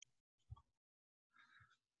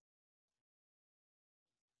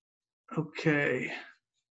Okay.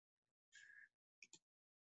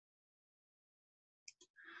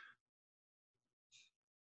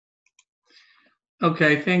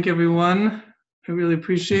 Okay, thank everyone. I really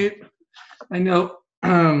appreciate. I know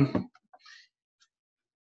I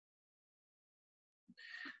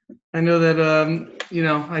know that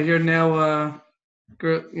I hear now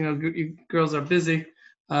you girls are busy,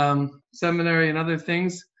 seminary and other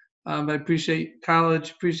things. But I appreciate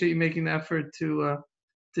college, appreciate you making the effort to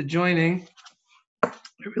joining.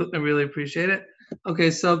 I really appreciate it.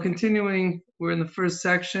 Okay, so continuing, we're in the first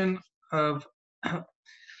section of,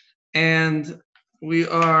 and we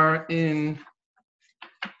are in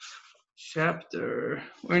we're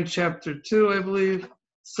in chapter 2, I believe.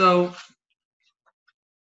 So,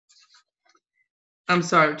 I'm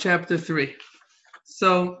sorry, chapter 3.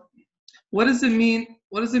 So, what does it mean?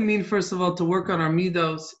 What does it mean, first of all, to work on our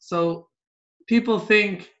midos? So, people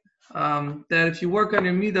think that if you work on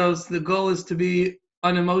your midos, the goal is to be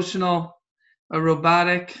unemotional,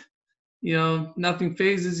 robotic. Nothing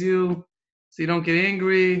phases you, so you don't get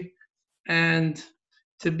angry, and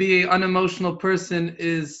to be an unemotional person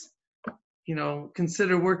is,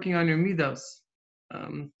 consider working on your midos.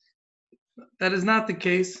 Um, that is not the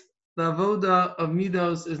case. The avoda of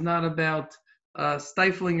midos is not about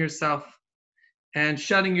stifling yourself and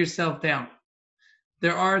shutting yourself down.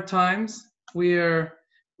 There are times where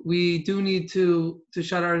we do need to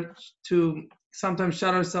sometimes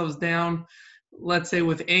shut ourselves down. Let's say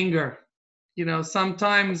with anger.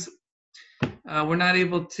 Sometimes we're not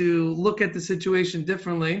able to look at the situation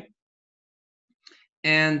differently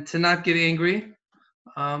and to not get angry.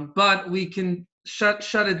 But we can shut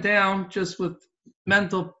it down just with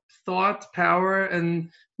mental thought, power, and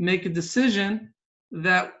make a decision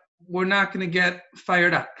that we're not going to get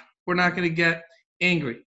fired up. We're not going to get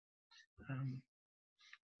angry.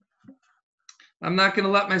 I'm not going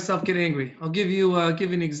to let myself get angry. I'll give you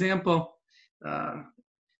an example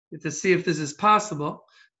to see if this is possible.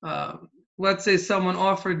 Let's say someone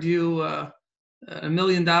offered you $1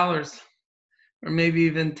 million, or maybe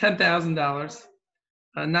even $10,000,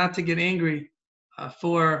 not to get angry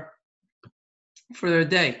for their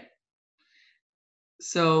day.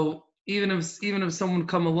 So even if someone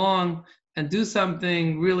come along and do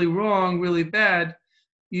something really wrong, really bad,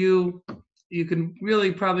 you can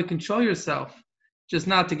really probably control yourself just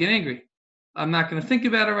not to get angry. I'm not going to think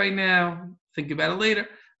about it right now. Think about it later.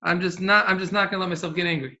 I'm just not going to let myself get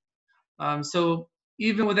angry. So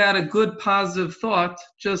even without a good positive thought,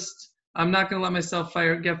 just I'm not going to let myself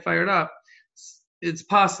get fired up. It's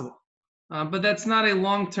possible. But that's not a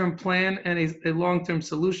long-term plan and a long-term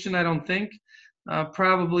solution, I don't think.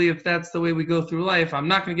 Probably if that's the way we go through life, I'm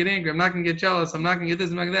not going to get angry, I'm not going to get jealous, I'm not going to get this,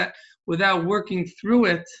 I'm not going to get that. Without working through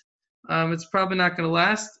it, it's probably not going to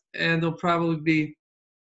last, and it'll probably be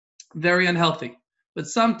very unhealthy. But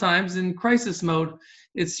sometimes in crisis mode,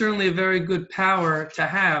 it's certainly a very good power to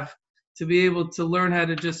have, to be able to learn how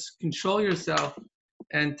to just control yourself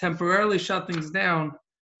and temporarily shut things down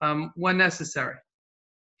when necessary.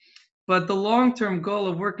 But the long-term goal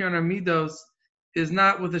of working on our midos is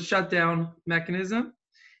not with a shutdown mechanism.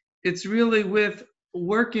 It's really with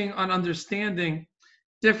working on understanding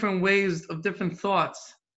different ways of different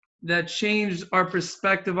thoughts that change our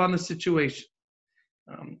perspective on the situation.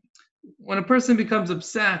 When a person becomes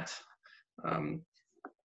upset,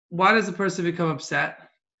 why does a person become upset?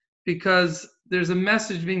 Because there's a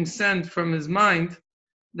message being sent from his mind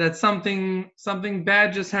that something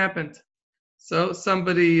bad just happened. So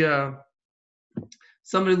somebody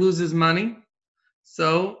loses money,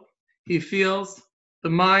 so he feels the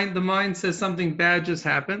mind says something bad just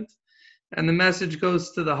happened, and the message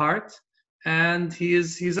goes to the heart, and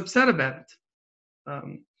he's upset about it.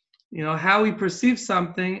 How we perceive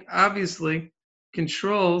something obviously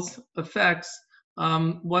affects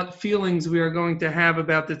what feelings we are going to have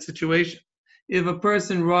about that situation. If a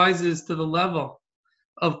person rises to the level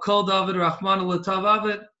of Kol David Rahman L'Tov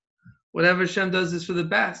Avid, whatever Hashem does is for the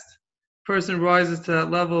best. Person rises to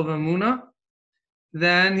that level of Amunah,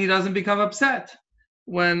 then he doesn't become upset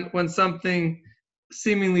when something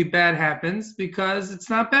seemingly bad happens, because it's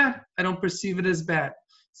not bad. I don't perceive it as bad.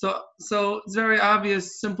 So it's very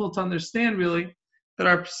obvious, simple to understand, really, that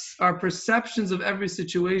our perceptions of every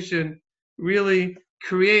situation really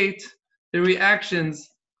create the reactions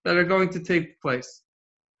that are going to take place.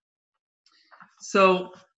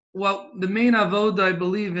 So, the main avoda, I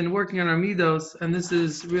believe, in working on our midos, and this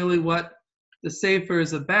is really what the Sefer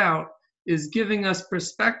is about, is giving us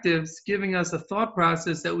perspectives, giving us a thought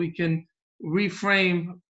process that we can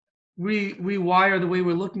reframe, rewire the way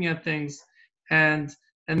we're looking at things, and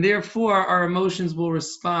therefore our emotions will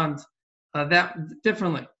respond that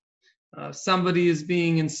differently. Somebody is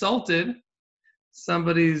being insulted.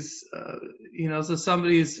 Somebody's, so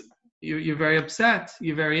somebody's, you're very upset.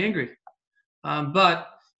 You're very angry. But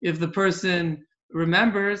if the person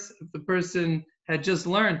remembers, if the person had just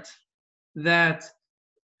learned that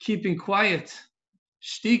keeping quiet,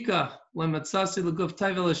 shtika, lematzasi l'guf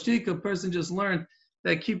tayvel shtika, a person just learned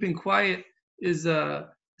that keeping quiet is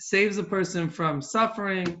saves a person from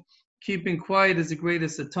suffering. Keeping quiet is the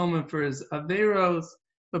greatest atonement for his averos.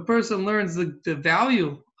 The person learns the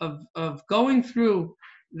value of going through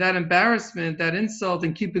that embarrassment, that insult,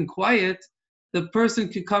 and keeping quiet. The person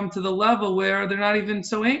could come to the level where they're not even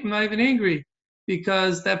angry,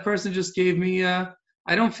 because that person just gave me.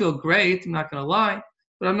 I don't feel great. I'm not going to lie,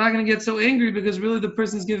 but I'm not going to get so angry because really the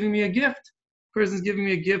person's giving me a gift. The person's giving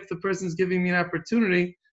me a gift. The person's giving me an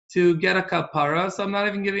opportunity to get a kapara, so I'm not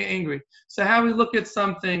even getting angry. So how we look at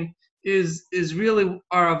something is really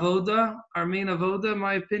our avoda, our main avoda, in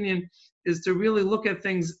my opinion, is to really look at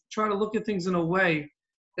things, try to look at things in a way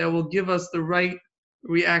that will give us the right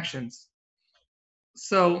reactions.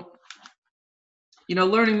 So,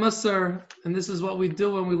 learning Musar, and this is what we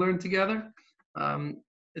do when we learn together.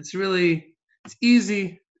 It's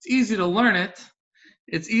easy to learn it.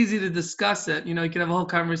 It's easy to discuss it. You can have a whole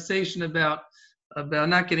conversation about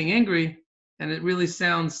not getting angry, and it really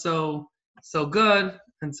sounds so good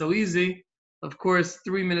and so easy. Of course,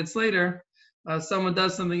 3 minutes later, someone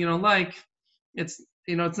does something you don't like. It's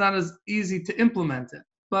not as easy to implement it.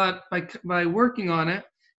 But by working on it,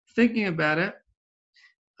 thinking about it,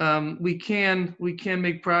 we can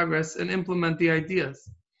make progress and implement the ideas.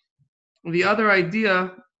 The other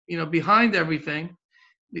idea, behind everything,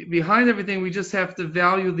 we just have to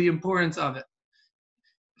value the importance of it.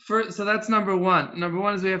 So that's number one. Number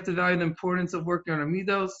one is we have to value the importance of working on our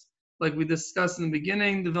midos. Like we discussed in the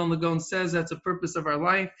beginning, the Vilna Gaon says that's the purpose of our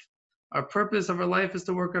life. Our purpose of our life is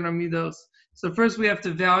to work on our midos. So first we have to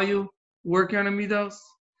value working on our midos.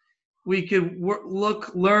 We could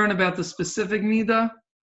learn about the specific midah.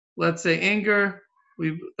 Let's say anger.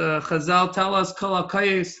 Chazal tell us, kol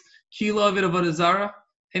hakayes kilo avodah zara.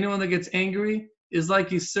 Anyone that gets angry is like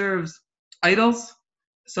he serves idols.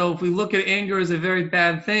 So if we look at anger as a very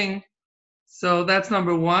bad thing, so that's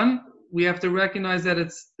number one. We have to recognize that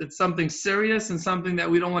it's something serious and something that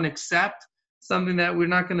we don't want to accept, something that we're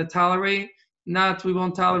not going to tolerate. Not we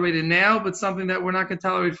won't tolerate it now, but something that we're not going to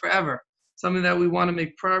tolerate forever, something that we want to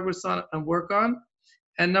make progress on and work on.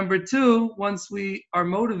 And number two, once we are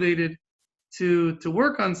motivated to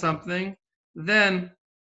work on something, then,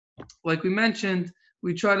 like we mentioned,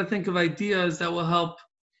 we try to think of ideas that will help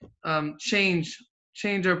change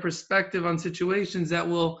our perspective on situations that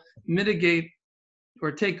will mitigate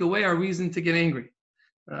or take away our reason to get angry.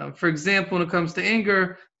 For example, when it comes to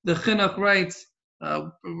anger, the Chinuch writes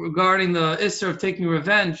regarding the Isser of taking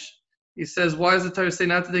revenge. He says, why does the Torah say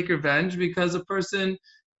not to take revenge? Because a person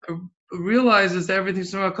realizes that everything's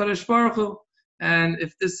from HaKadosh Baruch Hu, and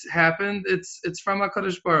if this happened, it's from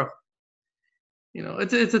HaKadosh Baruch Hu.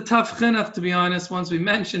 It's a tough chinuch, to be honest. Once we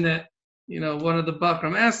mentioned it, one of the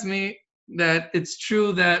Bakram asked me that it's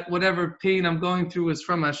true that whatever pain I'm going through is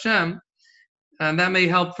from Hashem, and that may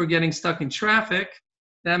help for getting stuck in traffic.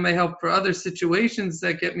 That may help for other situations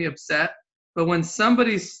that get me upset. But when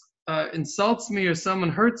somebody insults me or someone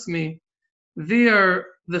hurts me, the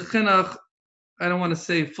chinuch, I don't want to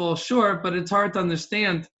say fall short, but it's hard to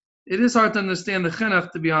understand. It is hard to understand the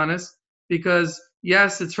chinuch, to be honest, because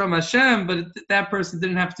yes, it's from Hashem, but that person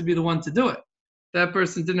didn't have to be the one to do it. That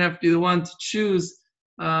person didn't have to be the one to choose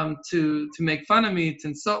to make fun of me, to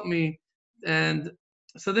insult me, and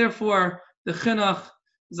so therefore the chinuch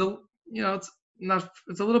is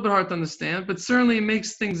it's a little bit hard to understand, but certainly it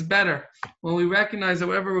makes things better when we recognize that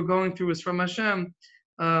whatever we're going through is from Hashem.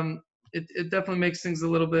 It definitely makes things a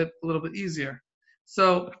little bit easier.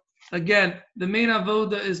 So again, the main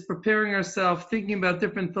avoda is preparing ourselves, thinking about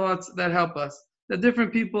different thoughts that help us. That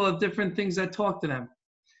different people have different things that talk to them.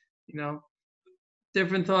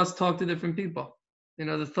 Different thoughts talk to different people.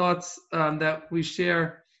 The thoughts that we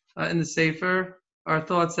share in the Sefer are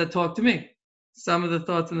thoughts that talk to me. Some of the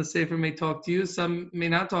thoughts in the Sefer may talk to you, some may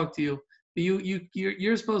not talk to you. But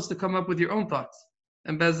you're supposed to come up with your own thoughts.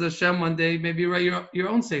 And Bez Hashem, one day, maybe you write your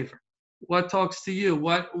own Sefer. What talks to you?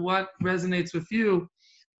 What resonates with you?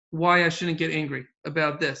 Why I shouldn't get angry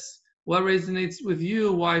about this? What resonates with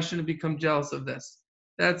you? Why I shouldn't become jealous of this?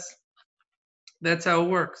 That's how it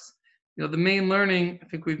works. The main learning, I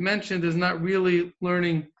think we've mentioned, is not really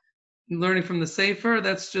learning from the Sefer.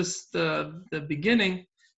 That's just the beginning.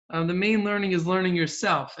 The main learning is learning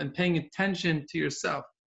yourself and paying attention to yourself.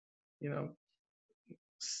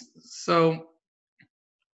 So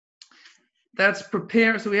that's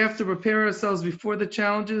prepare. So we have to prepare ourselves before the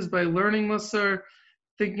challenges by learning Musar,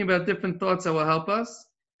 thinking about different thoughts that will help us,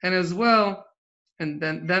 and as well, and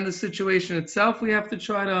then the situation itself, we have to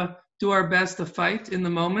try to do our best to fight in the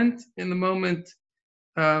moment. In the moment,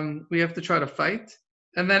 we have to try to fight,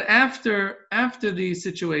 and then after the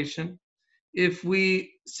situation, if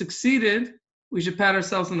we succeeded, we should pat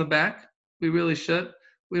ourselves on the back. We really should.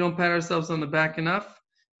 We don't pat ourselves on the back enough,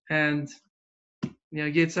 and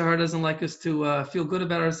Yetzer Hara doesn't like us to feel good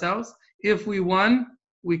about ourselves. If we won,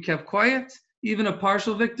 we kept quiet. Even a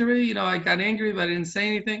partial victory, I got angry, but I didn't say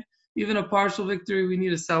anything. Even a partial victory, we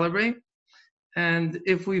need to celebrate. And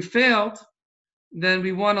if we failed, then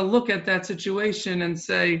we want to look at that situation and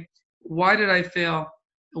say, why did I fail?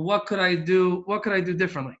 What could I do? What could I do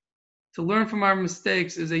differently? To learn from our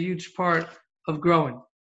mistakes is a huge part of growing.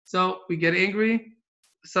 So we get angry,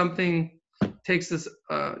 something gets us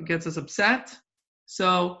upset.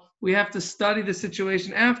 So we have to study the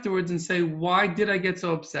situation afterwards and say, why did I get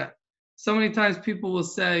so upset? So many times people will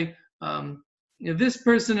say, this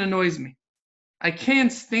person annoys me. I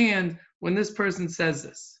can't stand when this person says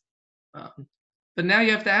this. But now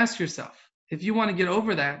you have to ask yourself, if you want to get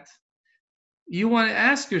over that, you want to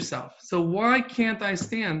ask yourself, so why can't I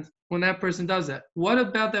stand when that person does that? What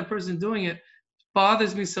about that person doing it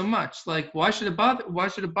bothers me so much? Like, why should it bother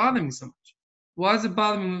me so much? Why does it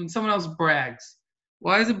bother me when someone else brags?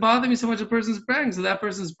 Why does it bother me so much when a person's bragging? So that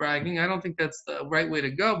person's bragging. I don't think that's the right way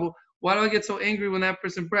to go. But why do I get so angry when that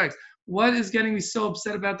person brags? What is getting me so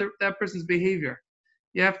upset about that person's behavior?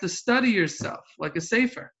 You have to study yourself, like a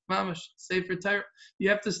sefer, mamash, sefer Torah. You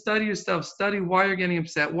have to study yourself, study why you're getting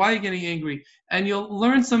upset, why you're getting angry, and you'll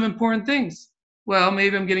learn some important things. Well,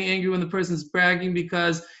 maybe I'm getting angry when the person's bragging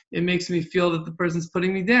because it makes me feel that the person's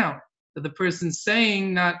putting me down, that the person's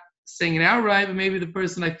saying, not saying it outright, but maybe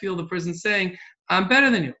I feel the person's saying, I'm better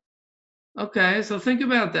than you. Okay, so think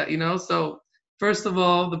about that, So first of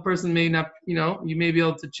all, the person may not, you may be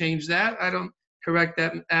able to change that. I don't correct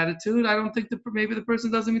that attitude. I don't think maybe the person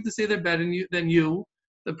doesn't mean to say they're better than you.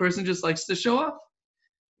 The person just likes to show off.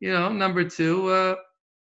 Number two,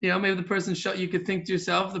 maybe the person you could think to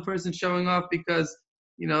yourself, the person showing off because,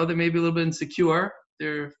 they may be a little bit insecure.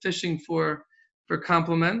 They're fishing for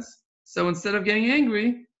compliments. So instead of getting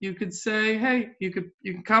angry, you could say, hey, you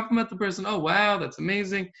can compliment the person. Oh, wow, that's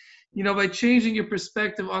amazing. By changing your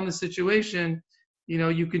perspective on the situation,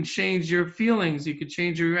 you can change your feelings. You could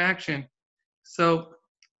change your reaction. So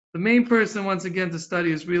the main person, once again, to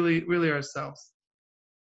study is really, really ourselves.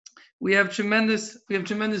 We have tremendous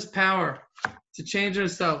power to change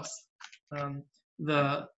ourselves.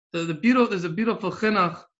 There's a beautiful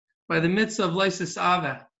chinuch by the mitzvah of Leisis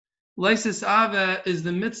Aveh. Leisis Aveh is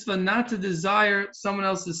the mitzvah not to desire someone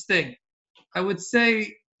else's thing. I would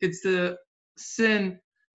say it's the sin,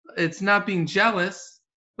 it's not being jealous,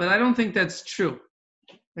 but I don't think that's true.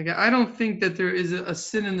 I don't think that there is a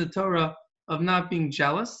sin in the Torah of not being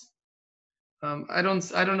jealous. I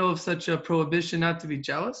don't know of such a prohibition not to be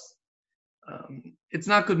jealous. It's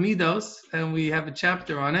not good midos, and we have a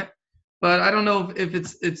chapter on it. But I don't know if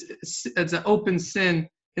it's an open sin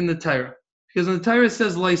in the Torah, because when the Torah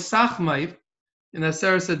says loisachmai in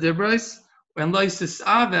Aseret Dibros and loisis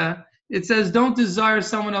ava, it says don't desire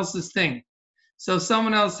someone else's thing. So if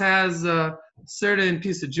someone else has a certain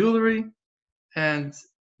piece of jewelry and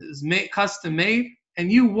is custom made, and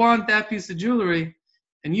you want that piece of jewelry,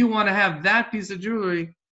 and you want to have that piece of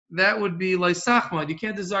jewelry, that would be loisachmai. You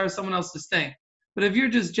can't desire someone else's thing. But if you're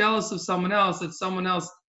just jealous of someone else, that someone else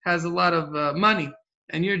has a lot of money,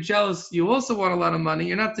 and you're jealous, you also want a lot of money,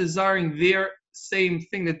 you're not desiring their same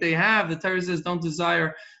thing that they have. The Torah says don't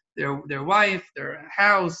desire their wife, their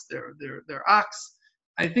house, their ox.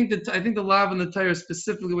 I think the law in the Torah,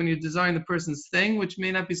 specifically when you're desiring the person's thing, which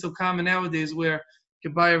may not be so common nowadays, where you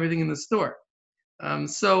can buy everything in the store.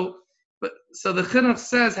 So the chinuch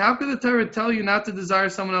says, how could the Torah tell you not to desire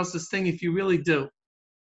someone else's thing if you really do?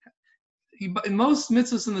 In most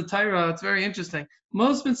mitzvahs in the Torah, it's very interesting.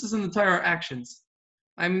 Most mitzvahs in the Torah are actions.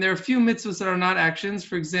 I mean, there are a few mitzvahs that are not actions.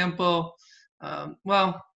 For example,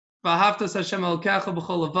 v'ahavtas Hashem Elokecha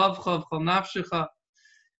b'chol levavcha v'chol nafshecha.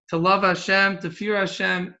 To love Hashem, to fear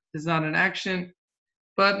Hashem is not an action.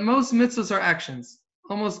 But most mitzvahs are actions.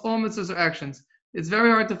 Almost all mitzvahs are actions. It's very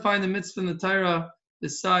hard to find a mitzvah in the Torah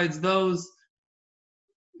besides those.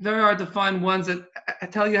 Very hard to find ones that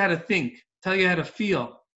tell you how to think, tell you how to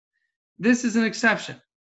feel. This is an exception.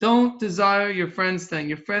 Don't desire your friend's thing.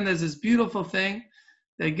 Your friend has this beautiful thing.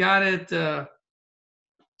 They got it.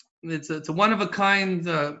 It's a one of a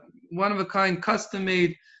kind, custom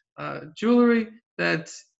made jewelry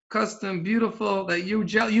that custom, beautiful, that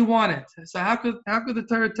you want it. So how could the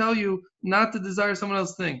Torah tell you not to desire someone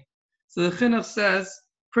else's thing? So the Chinuch says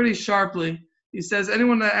pretty sharply. He says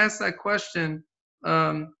anyone that asks that question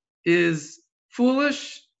is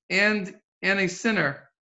foolish and a sinner.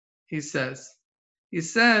 He says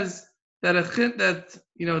that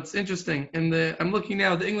it's interesting. I'm looking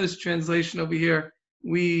now at the English translation over here.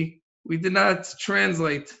 We did not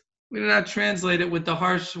translate. We did not translate it with the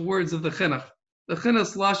harsh words of the Chinuch. The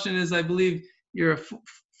Chinuch's lashon is, I believe, you're a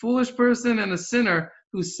foolish person and a sinner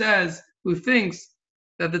who thinks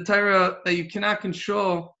that the Torah, that you cannot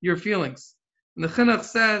control your feelings. And the Chinuch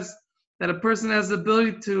says that a person has the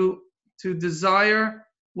ability to desire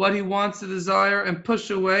what he wants to desire and push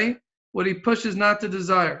away what he pushes not to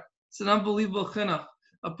desire. It's an unbelievable chinuch.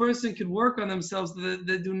 A person can work on themselves that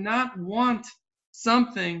they do not want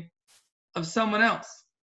something of someone else.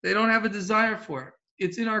 They don't have a desire for it.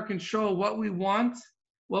 It's in our control what we want,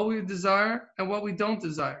 what we desire, and what we don't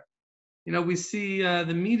desire. We see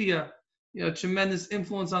the media, tremendous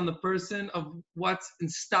influence on the person of what's in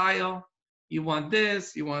style. You want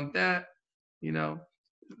this, you want that,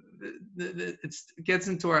 it gets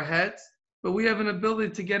into our heads. But we have an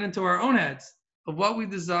ability to get into our own heads of what we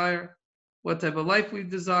desire, what type of life we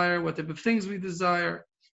desire, what type of things we desire.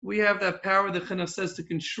 We have that power, the Chinuch says, to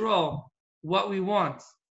control what we want.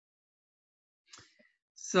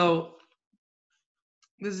 So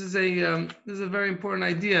this is a very important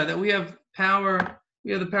idea, that we have power.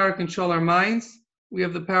 We have the power to control our minds. We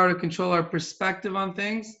have the power to control our perspective on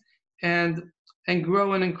things, and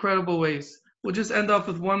grow in incredible ways. We'll just end off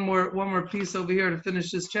with one more piece over here to finish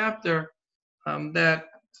this chapter.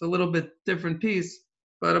 That's a little bit different piece,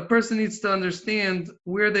 but a person needs to understand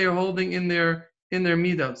where they are holding in their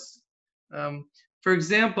midos. For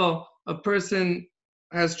example, a person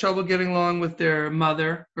has trouble getting along with their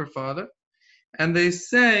mother or father, and they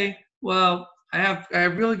say, "Well, I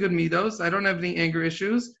have really good midos. I don't have any anger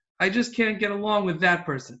issues. I just can't get along with that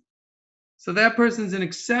person." So that person's an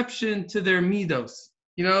exception to their midos.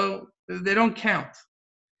 They don't count.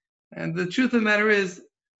 And the truth of the matter is,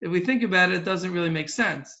 if we think about it, it doesn't really make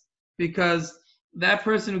sense, because that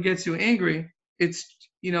person who gets you angry,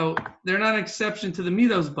 they're not an exception to the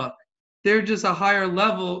midos book. They're just a higher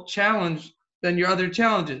level challenge than your other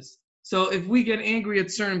challenges. So if we get angry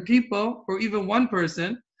at certain people, or even one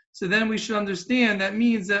person, so then we should understand that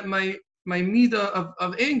means that my midah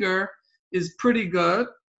of anger is pretty good,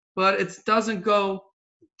 but it doesn't go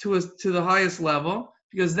to the highest level,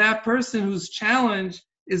 because that person whose challenge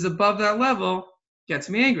is above that level gets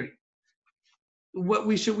me angry.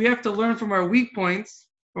 We have to learn from our weak points,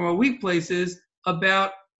 from our weak places,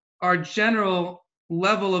 about our general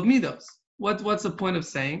level of midos. What's the point of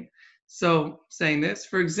saying this?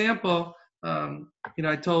 For example,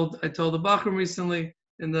 I told the Bachram recently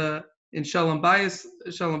in Shalom Bayis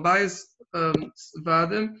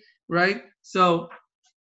Vadim, right? So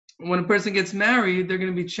when a person gets married, they're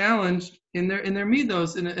going to be challenged in their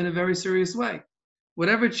midos in a very serious way.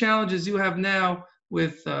 Whatever challenges you have now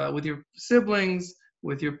with your siblings,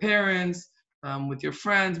 with your parents, with your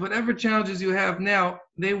friends, whatever challenges you have now,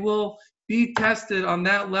 they will be tested on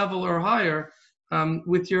that level or higher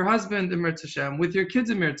with your husband in Mirz Hashem, with your kids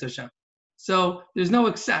in Mirz Hashem. So there's no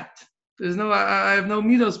except. I have no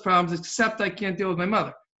midos problems, except I can't deal with my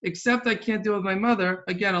mother. Except I can't deal with my mother,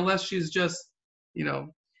 again, unless she's just,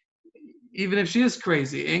 even if she is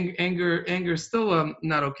crazy, anger is still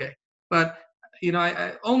not okay. But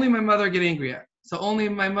I only my mother I get angry at. So only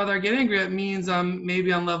my mother I get angry at means I'm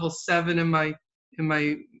maybe on level 7 in my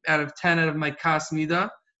out of 10 out of my kas midah,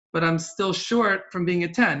 but I'm still short from being a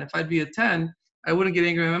 10. If I'd be a 10, I wouldn't get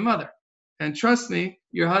angry at my mother. And trust me,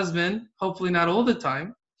 your husband, hopefully not all the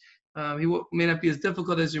time, he may not be as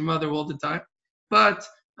difficult as your mother all the time, but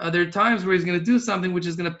there are times where he's going to do something which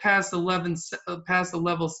is going to pass the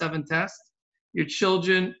level 7 test. Your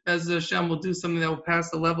children, as Hashem, will do something that will pass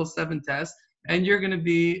the level 7 test, and you're going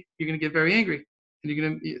to get very angry, and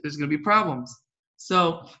there's going to be problems.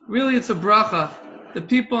 So really, it's a bracha. The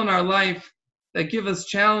people in our life that give us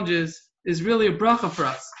challenges is really a bracha for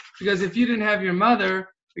us, because if you didn't have your mother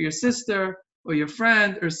or your sister or your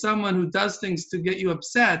friend or someone who does things to get you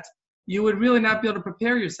upset, you would really not be able to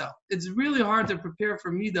prepare yourself. It's really hard to prepare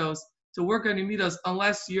for midos, to work on your midos,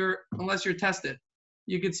 unless you're tested.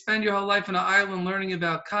 You could spend your whole life on an island learning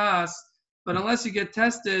about kas, but unless you get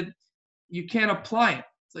tested, you can't apply it.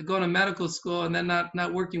 It's like going to medical school and then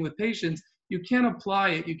not working with patients. You can't apply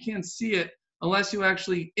it. You can't see it unless you're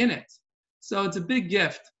actually in it. So it's a big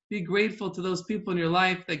gift. Be grateful to those people in your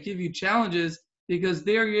life that give you challenges, because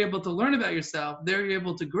there you're able to learn about yourself. There you're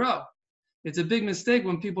able to grow. It's a big mistake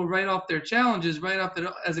when people write off their challenges, write off it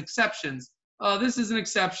as exceptions. Oh, this is an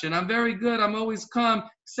exception. I'm very good. I'm always calm,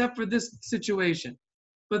 except for this situation.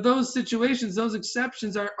 But those situations, those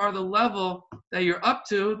exceptions are the level that you're up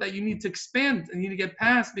to that you need to expand and you need to get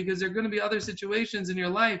past, because there are going to be other situations in your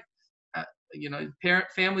life.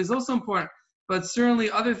 Family is also important, but certainly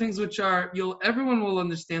other things which are everyone will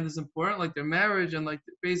understand is important, like their marriage and like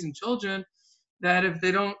raising children. That if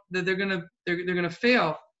they don't, that they're gonna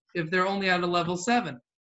fail if they're only at a level 7.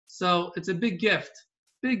 So it's a big gift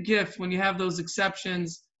when you have those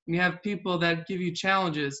exceptions, when you have people that give you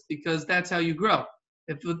challenges, because that's how you grow.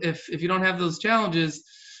 If you don't have those challenges,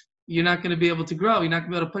 you're not going to be able to grow. You're not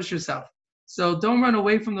going to be able to push yourself. So don't run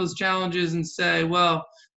away from those challenges and say, well,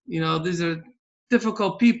 these are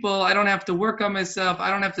difficult people. I don't have to work on myself. I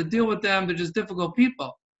don't have to deal with them. They're just difficult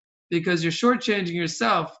people, because you're shortchanging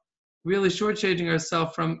yourself, really shortchanging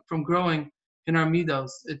ourselves from growing in our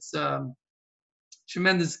midos. It's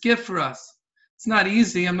tremendous gift for us. It's not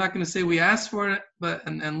easy. I'm not going to say we ask for it, but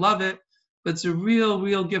and love it, but it's a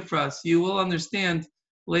real gift for us. You will understand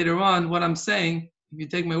later on what I'm saying if you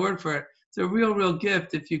take my word for it. It's a real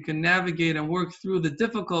gift if you can navigate and work through the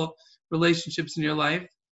difficult relationships in your life,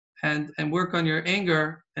 and work on your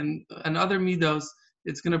anger and other midos.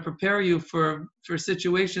 It's going to prepare you for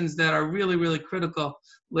situations that are really critical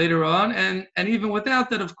later on, and even without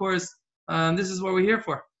that, of course, this is what we're here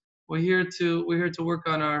for. We're here to work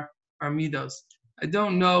on our midos. I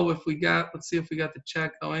don't know if let's see if we got the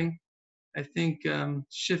chat going. I think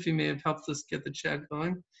Shiffy may have helped us get the chat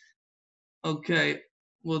going. Okay,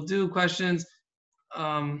 we'll do questions.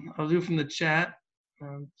 I'll do from the chat.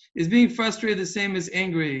 Is being frustrated the same as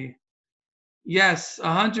angry? Yes,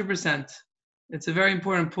 100%. It's a very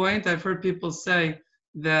important point. I've heard people say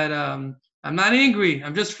that I'm not angry,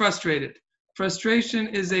 I'm just frustrated. Frustration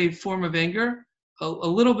is a form of anger. A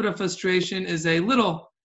little bit of frustration is a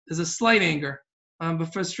slight anger,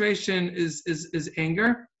 but frustration is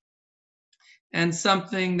anger, and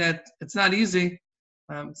something that it's not easy.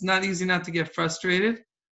 It's not easy not to get frustrated,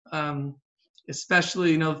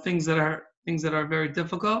 especially things that are very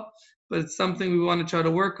difficult. But it's something we want to try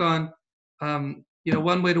to work on.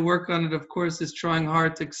 One way to work on it, of course, is trying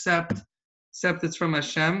hard to accept it's from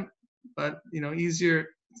Hashem. But easier.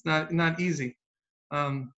 It's not easy.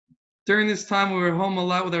 During this time, we were home a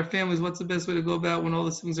lot with our families. What's the best way to go about when all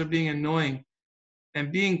these things are being annoying?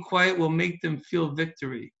 And being quiet will make them feel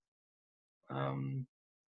victory. I'm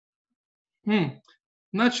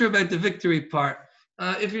not sure about the victory part.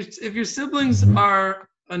 If your siblings are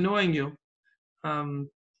annoying you,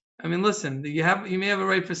 listen, you may have a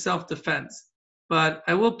right for self-defense, but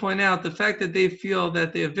I will point out the fact that they feel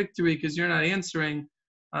that they have victory because you're not answering.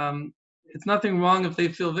 It's nothing wrong if they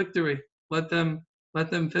feel victory. Let them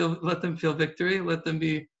feel victory. Let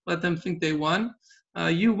them think they won.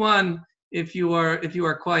 You won if you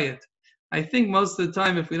are quiet. I think most of the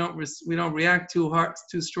time, if we don't react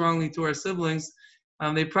too strongly to our siblings,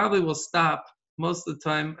 they probably will stop. Most of the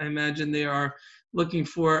time, I imagine they are looking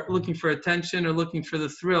for attention or looking for the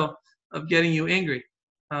thrill of getting you angry.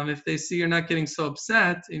 If they see you're not getting so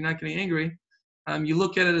upset, you're not getting angry, you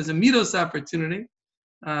look at it as a midos opportunity,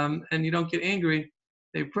 and you don't get angry,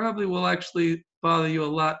 they probably will actually bother you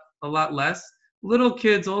a lot less. Little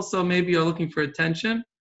kids also maybe are looking for attention,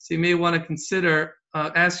 so you may want to consider,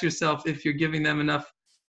 ask yourself if you're giving them enough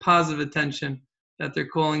positive attention that they're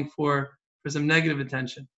calling for some negative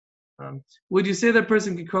attention. Would you say that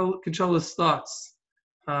person can control his thoughts,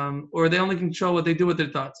 or they only control what they do with their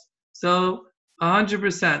thoughts? So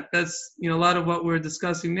 100%. That's a lot of what we're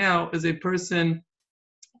discussing now is a person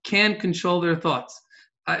can control their thoughts.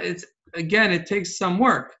 It takes some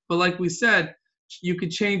work, but like we said, you could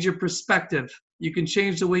change your perspective. You can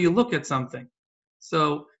change the way you look at something.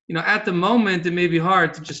 So at the moment it may be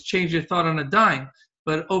hard to just change your thought on a dime,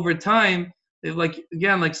 but over time,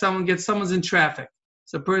 someone's in traffic.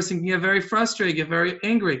 So a person can get very frustrated, get very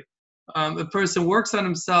angry. A person works on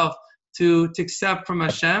himself to accept from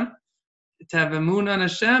Hashem, to have emunah on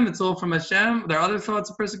Hashem. It's all from Hashem. There are other thoughts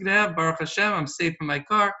a person can have. Baruch Hashem, I'm safe in my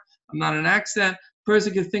car. I'm not in an accident. A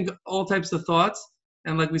person can think all types of thoughts.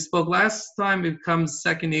 And like we spoke last time, it becomes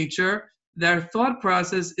second nature. Their thought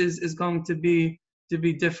process is going to be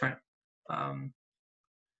different.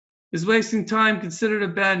 Is wasting time considered a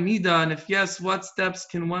bad midah? And if yes, what steps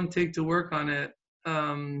can one take to work on it?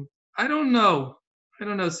 I don't know.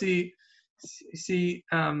 See,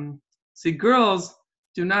 girls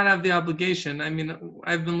do not have the obligation.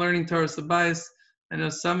 I've been learning Torah Sabayis. I know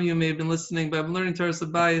some of you may have been listening, but I've been learning Torah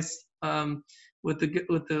Sabayis with the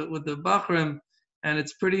Bachrim, and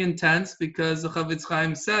it's pretty intense because the Chavetz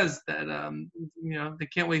Chaim says that they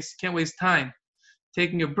can't waste time.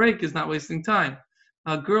 Taking a break is not wasting time.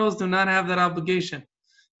 Girls do not have that obligation.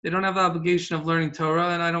 They don't have the obligation of learning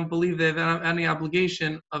Torah, and I don't believe they have any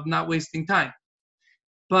obligation of not wasting time.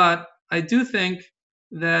 But I do think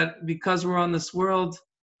that because we're on this world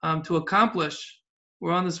to accomplish, we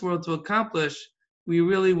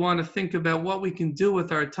really want to think about what we can do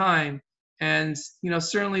with our time. And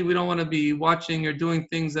certainly we don't want to be watching or doing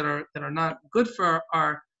things that are not good for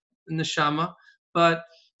our neshama. But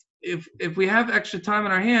if we have extra time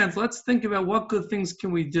in our hands, let's think about what good things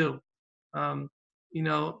can we do. Um, you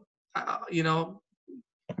know,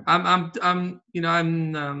 I'm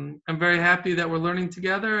very happy that we're learning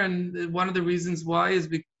together, and one of the reasons why is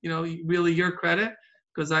really your credit,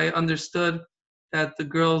 because I understood that the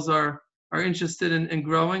girls are interested in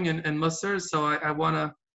growing and Musar, so I want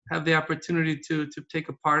to have the opportunity to take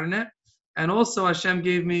a part in it, and also Hashem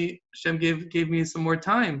gave me some more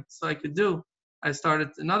time so I could do. I started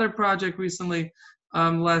another project recently,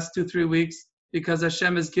 last 2-3 weeks, because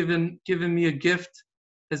Hashem has given me a gift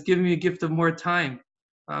of more time.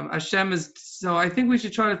 Hashem is, so I think we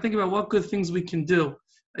should try to think about what good things we can do.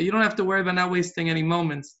 You don't have to worry about not wasting any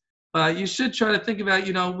moments, but you should try to think about,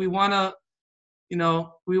 we want to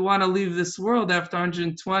leave this world after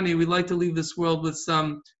 120. We'd like to leave this world with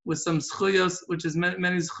some zchuyos, which is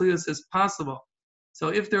many zchuyos as possible. So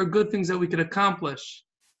if there are good things that we could accomplish,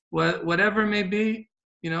 whatever it may be,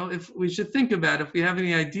 if we should think about it. If we have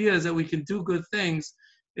any ideas that we can do good things,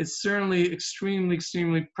 it's certainly extremely,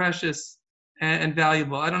 extremely precious and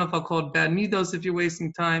valuable. I don't know if I'll call it bad midos if you're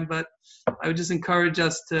wasting time, but I would just encourage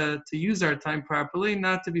us to use our time properly,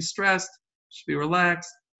 not to be stressed, should be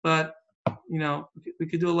relaxed, but we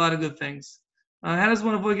could do a lot of good things. How does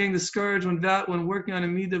one avoid getting discouraged when working on a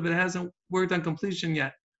midah but hasn't worked on completion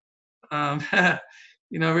yet? Rabbi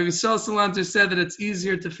Shal Salanter said that it's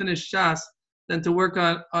easier to finish Shas than to work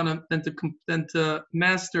than to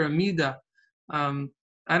master a midah. I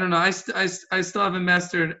don't know. I still haven't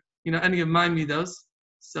mastered any of my midos,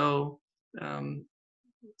 so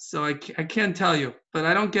I can't tell you. But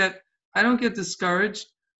I don't get discouraged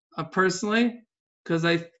personally, because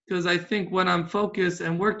I think when I'm focused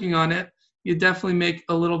and working on it, you definitely make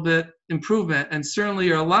a little bit improvement, and certainly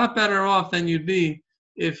you're a lot better off than you'd be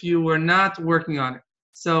if you were not working on it.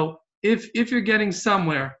 So if you're getting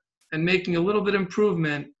somewhere and making a little bit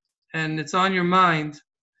improvement, and it's on your mind,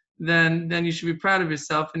 then you should be proud of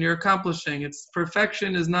yourself, and you're accomplishing.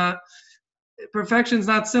 Perfection is not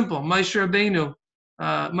simple. Moshe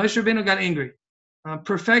Rabbeinu got angry.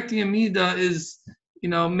 Perfecting a midah is,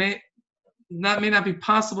 may not be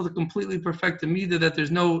possible to completely perfect a midah, that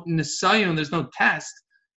there's no nisayon, there's no test,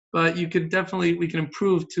 but we can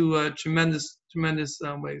improve to tremendous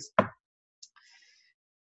ways.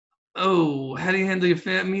 Oh, how do you handle your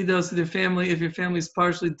midos with your family if your family is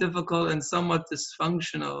partially difficult and somewhat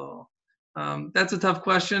dysfunctional? That's a tough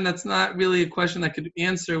question. That's not really a question I could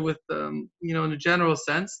answer with, in a general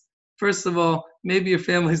sense. First of all, maybe your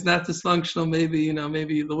family is not dysfunctional. Maybe,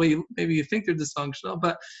 maybe the way maybe you think they're dysfunctional.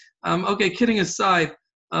 But okay, kidding aside,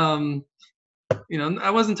 I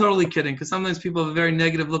wasn't totally kidding, because sometimes people have a very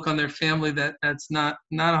negative look on their family that's not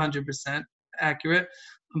 100% accurate.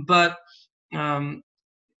 But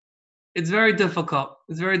it's very difficult.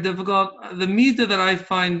 The midah that I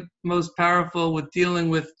find most powerful with dealing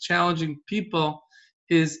with challenging people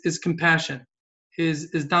is compassion, is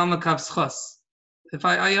dan l'kav zchus. If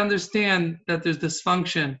I understand that there's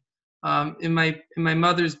dysfunction in my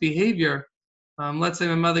mother's behavior, let's say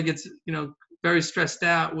my mother gets very stressed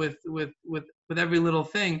out with every little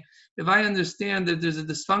thing. If I understand that there's a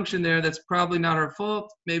dysfunction there that's probably not her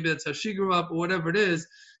fault, maybe that's how she grew up or whatever it is,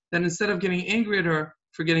 then instead of getting angry at her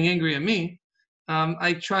for getting angry at me,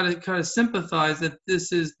 I try to kind of sympathize that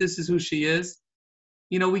this is who she is.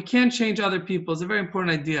 We can't change other people. It's a very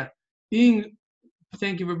important idea.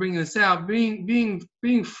 Thank you for bringing this out. Being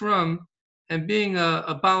from and being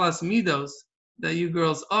a balas midos that you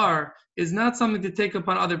girls are is not something to take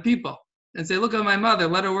upon other people and say, look at my mother,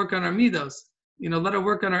 let her work on her midos. Let her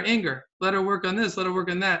work on her anger. Let her work on this. Let her work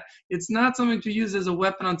on that. It's not something to use as a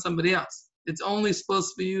weapon on somebody else. It's only supposed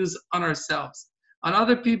to be used on ourselves. On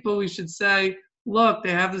other people, we should say, look,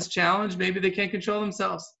 they have this challenge. Maybe they can't control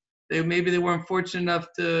themselves. Maybe they weren't fortunate enough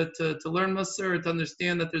to learn Musar, or to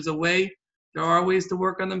understand that there are ways to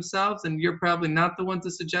work on themselves, and you're probably not the one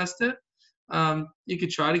to suggest it. You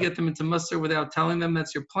could try to get them into Musar without telling them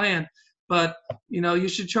that's your plan. But, you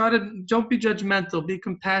should try to, don't be judgmental, be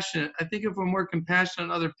compassionate. I think if we're more compassionate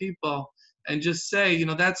on other people and just say,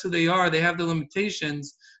 that's who they are, they have their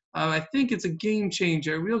limitations, I think it's a game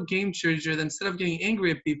changer, a real game changer, that instead of getting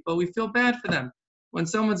angry at people, we feel bad for them. When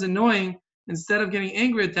someone's annoying, instead of getting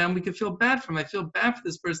angry at them, we can feel bad for them. I feel bad for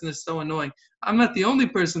this person that's so annoying. I'm not the only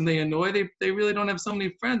person they annoy. They really don't have so many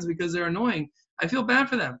friends because they're annoying. I feel bad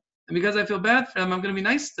for them. And because I feel bad for them, I'm going to be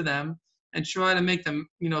nice to them and try to make them,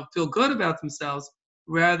 feel good about themselves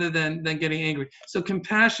rather than getting angry. So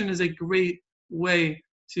compassion is a great way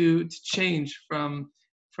to change from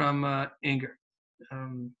anger.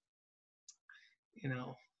 You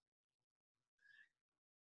know,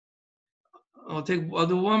 I'll do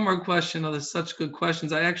one more question. Oh, there's such good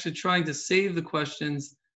questions. I actually trying to save the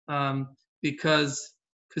questions because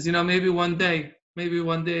maybe one day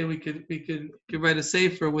we could write a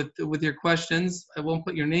sefer with your questions. I won't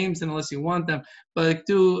put your names in unless you want them, but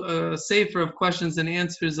do a sefer of questions and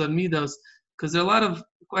answers on Midos, because there are a lot of,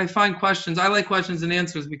 I find questions. I like questions and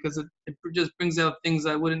answers because it just brings out things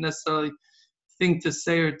I wouldn't necessarily think to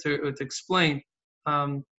say or to explain.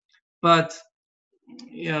 But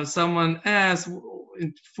someone asked,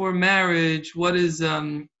 for marriage, what's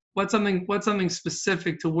something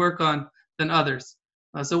specific to work on than others?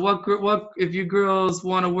 So what if you girls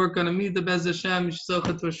want to work on a midah bez Hashem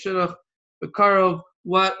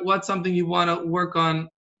what's something you want to work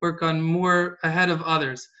on more ahead of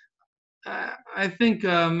others? I think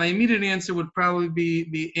my immediate answer would probably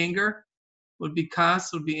be anger, would be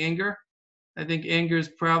anger. I think anger is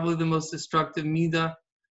probably the most destructive midah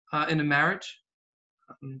in a marriage.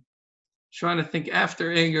 Trying to think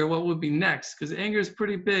after anger, what would be next? Because anger is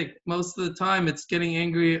pretty big. Most of the time, it's getting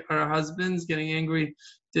angry at our husbands, getting angry,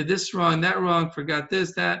 did this wrong, that wrong, forgot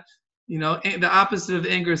this, that. The opposite of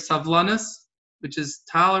anger is savlanas, which is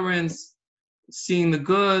tolerance, seeing the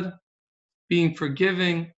good, being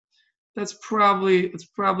forgiving. It's probably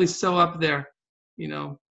so up there,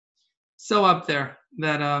 so up there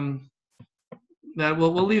that that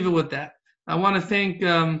we'll leave it with that. I want to thank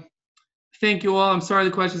you all. I'm sorry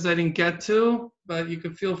the questions I didn't get to, but you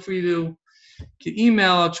can feel free to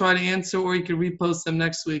email. I'll try to answer, or you can repost them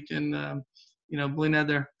next week. And Bli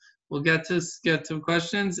Neder, we'll get to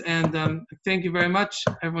questions. And thank you very much.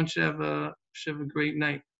 Everyone should have a great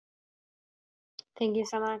night. Thank you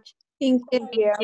so much. Thank you.